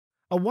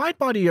A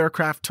wide-body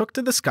aircraft took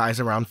to the skies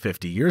around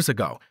 50 years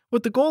ago,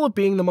 with the goal of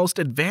being the most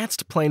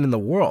advanced plane in the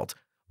world.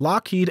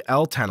 Lockheed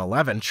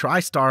L-1011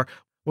 TriStar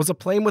was a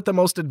plane with the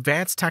most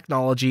advanced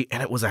technology,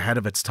 and it was ahead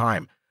of its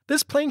time.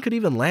 This plane could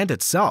even land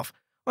itself.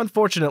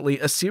 Unfortunately,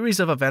 a series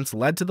of events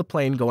led to the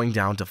plane going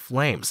down to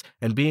flames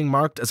and being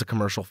marked as a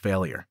commercial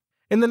failure.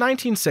 In the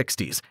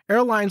 1960s,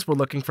 airlines were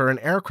looking for an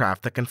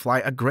aircraft that can fly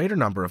a greater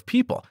number of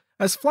people,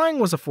 as flying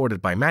was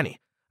afforded by many.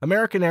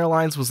 American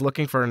Airlines was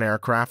looking for an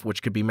aircraft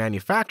which could be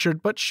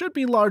manufactured but should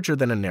be larger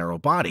than a narrow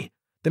body.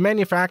 The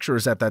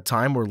manufacturers at that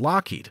time were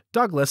Lockheed,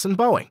 Douglas, and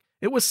Boeing.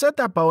 It was said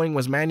that Boeing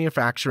was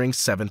manufacturing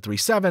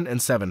 737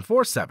 and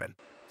 747,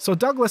 so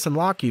Douglas and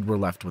Lockheed were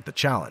left with the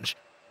challenge.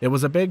 It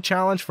was a big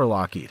challenge for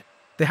Lockheed.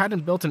 They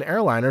hadn't built an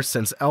airliner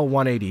since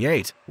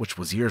L-188, which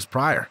was years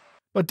prior.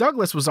 But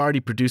Douglas was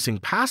already producing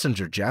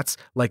passenger jets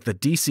like the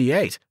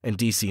DC-8 and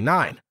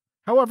DC-9.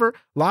 However,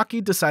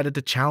 Lockheed decided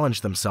to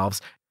challenge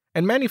themselves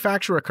and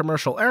manufacture a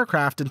commercial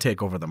aircraft and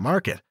take over the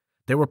market.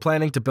 They were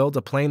planning to build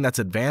a plane that's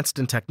advanced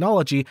in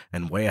technology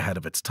and way ahead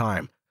of its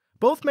time.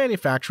 Both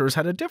manufacturers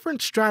had a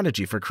different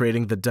strategy for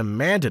creating the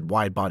demanded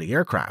wide-body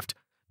aircraft.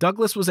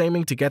 Douglas was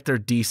aiming to get their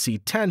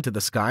DC-10 to the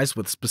skies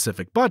with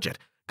specific budget.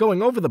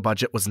 Going over the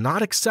budget was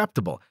not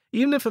acceptable,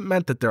 even if it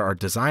meant that there are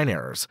design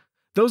errors.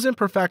 Those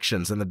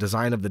imperfections in the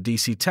design of the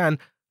DC-10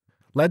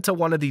 led to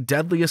one of the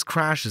deadliest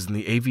crashes in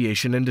the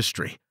aviation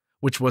industry,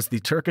 which was the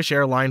Turkish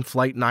airline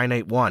Flight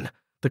 981.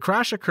 The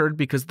crash occurred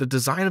because the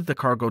design of the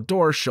cargo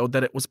door showed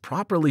that it was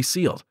properly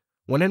sealed,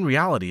 when in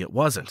reality it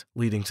wasn't,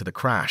 leading to the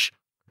crash.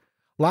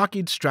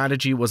 Lockheed's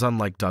strategy was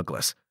unlike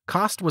Douglas.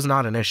 Cost was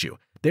not an issue.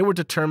 They were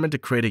determined to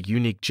create a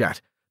unique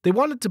jet. They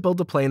wanted to build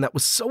a plane that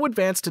was so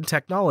advanced in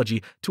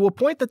technology to a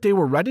point that they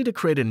were ready to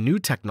create a new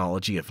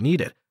technology if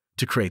needed,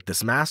 to create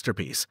this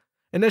masterpiece.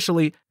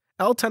 Initially,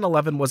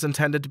 L-1011 was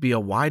intended to be a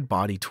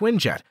wide-body twin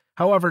jet.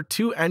 However,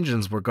 2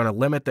 engines were going to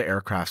limit the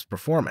aircraft's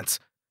performance.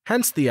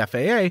 Hence, the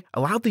FAA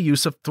allowed the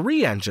use of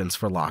 3 engines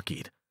for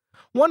Lockheed.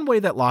 One way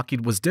that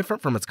Lockheed was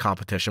different from its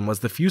competition was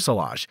the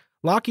fuselage.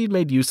 Lockheed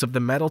made use of the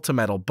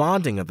metal-to-metal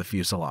bonding of the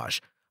fuselage.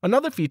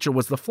 Another feature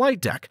was the flight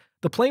deck.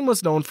 The plane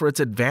was known for its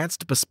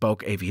advanced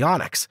bespoke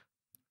avionics.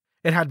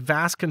 It had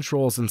vast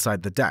controls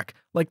inside the deck,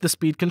 like the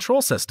speed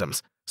control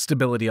systems,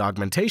 stability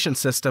augmentation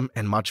system,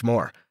 and much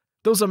more.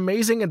 Those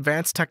amazing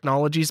advanced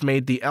technologies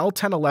made the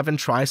L-1011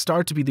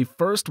 TriStar to be the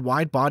first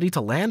wide-body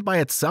to land by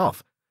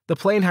itself. The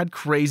plane had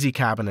crazy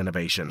cabin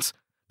innovations.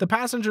 The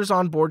passengers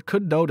on board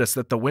could notice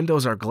that the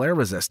windows are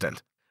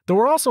glare-resistant. There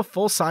were also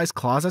full-size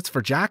closets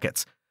for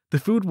jackets. The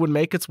food would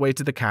make its way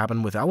to the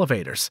cabin with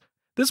elevators.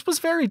 This was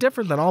very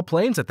different than all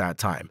planes at that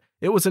time.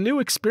 It was a new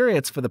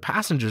experience for the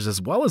passengers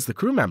as well as the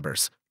crew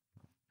members.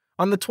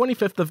 On the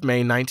 25th of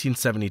May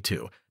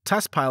 1972,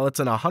 test pilots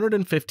and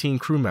 115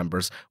 crew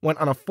members went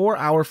on a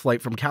 4-hour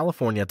flight from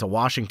California to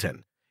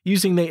Washington,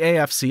 using the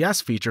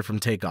AFCS feature from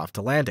takeoff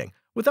to landing,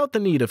 without the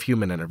need of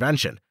human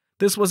intervention.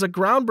 This was a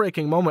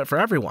groundbreaking moment for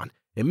everyone.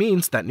 It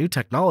means that new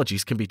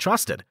technologies can be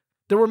trusted.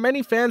 There were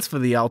many fans for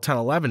the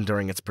L-1011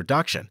 during its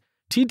production.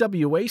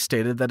 TWA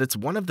stated that it's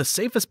one of the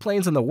safest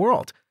planes in the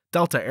world.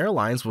 Delta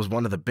Airlines was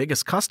one of the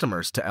biggest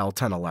customers to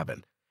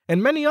L-1011,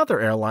 and many other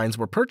airlines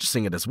were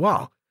purchasing it as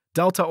well.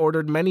 Delta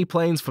ordered many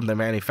planes from the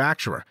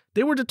manufacturer.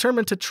 They were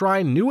determined to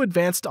try new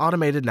advanced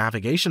automated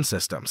navigation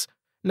systems.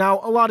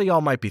 Now, a lot of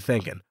y'all might be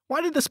thinking,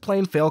 why did this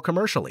plane fail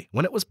commercially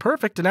when it was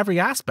perfect in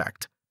every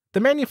aspect? The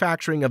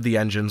manufacturing of the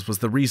engines was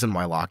the reason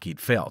why Lockheed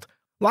failed.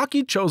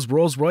 Lockheed chose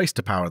Rolls-Royce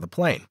to power the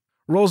plane.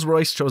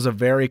 Rolls-Royce chose a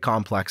very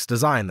complex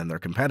design than their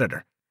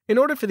competitor, in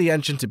order for the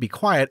engine to be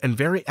quiet and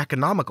very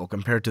economical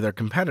compared to their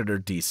competitor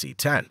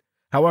DC-10.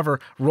 However,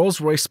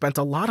 Rolls-Royce spent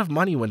a lot of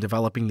money when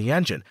developing the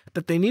engine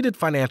that they needed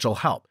financial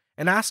help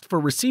and asked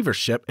for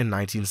receivership in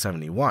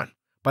 1971.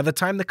 By the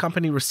time the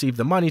company received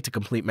the money to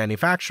complete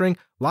manufacturing,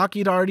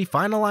 Lockheed already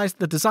finalized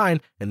the design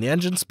and the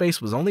engine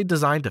space was only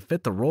designed to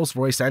fit the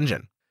Rolls-Royce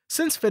engine.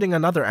 Since fitting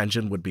another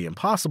engine would be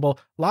impossible,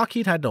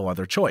 Lockheed had no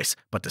other choice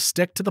but to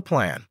stick to the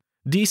plan.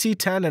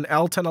 DC-10 and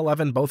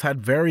L-1011 both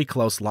had very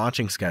close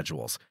launching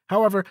schedules.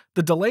 However,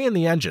 the delay in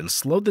the engine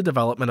slowed the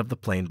development of the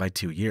plane by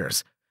 2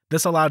 years.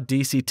 This allowed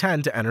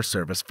DC-10 to enter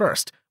service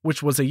first,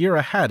 which was a year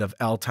ahead of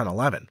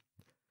L-1011.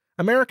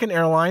 American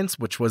Airlines,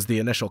 which was the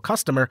initial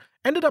customer,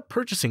 ended up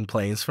purchasing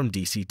planes from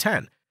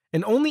DC-10,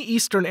 and only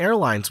Eastern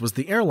Airlines was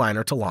the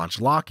airliner to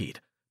launch Lockheed.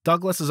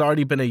 Douglas has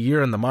already been a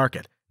year in the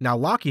market. Now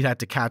Lockheed had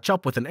to catch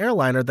up with an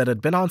airliner that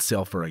had been on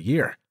sale for a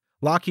year.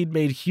 Lockheed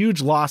made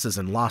huge losses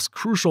and lost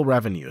crucial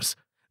revenues.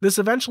 This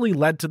eventually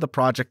led to the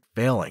project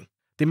failing.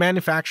 The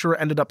manufacturer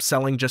ended up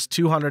selling just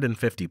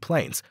 250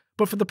 planes,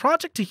 but for the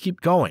project to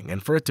keep going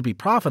and for it to be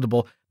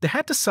profitable, they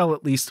had to sell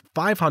at least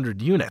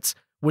 500 units,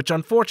 which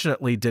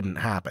unfortunately didn't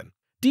happen.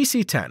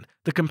 DC-10,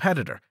 the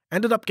competitor,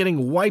 ended up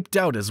getting wiped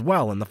out as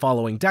well in the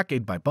following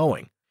decade by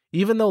Boeing.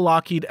 Even though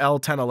Lockheed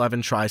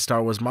L-1011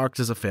 TriStar was marked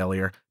as a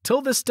failure,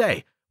 till this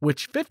day,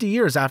 which 50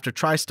 years after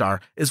TriStar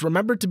is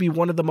remembered to be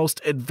one of the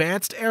most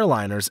advanced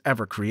airliners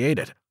ever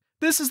created.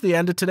 This is the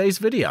end of today's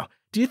video.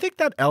 Do you think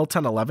that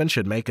L-1011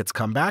 should make its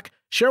comeback?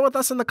 Share with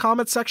us in the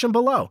comments section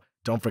below.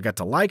 Don't forget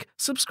to like,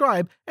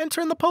 subscribe, and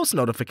turn the post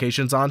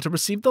notifications on to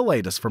receive the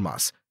latest from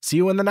us. See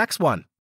you in the next one.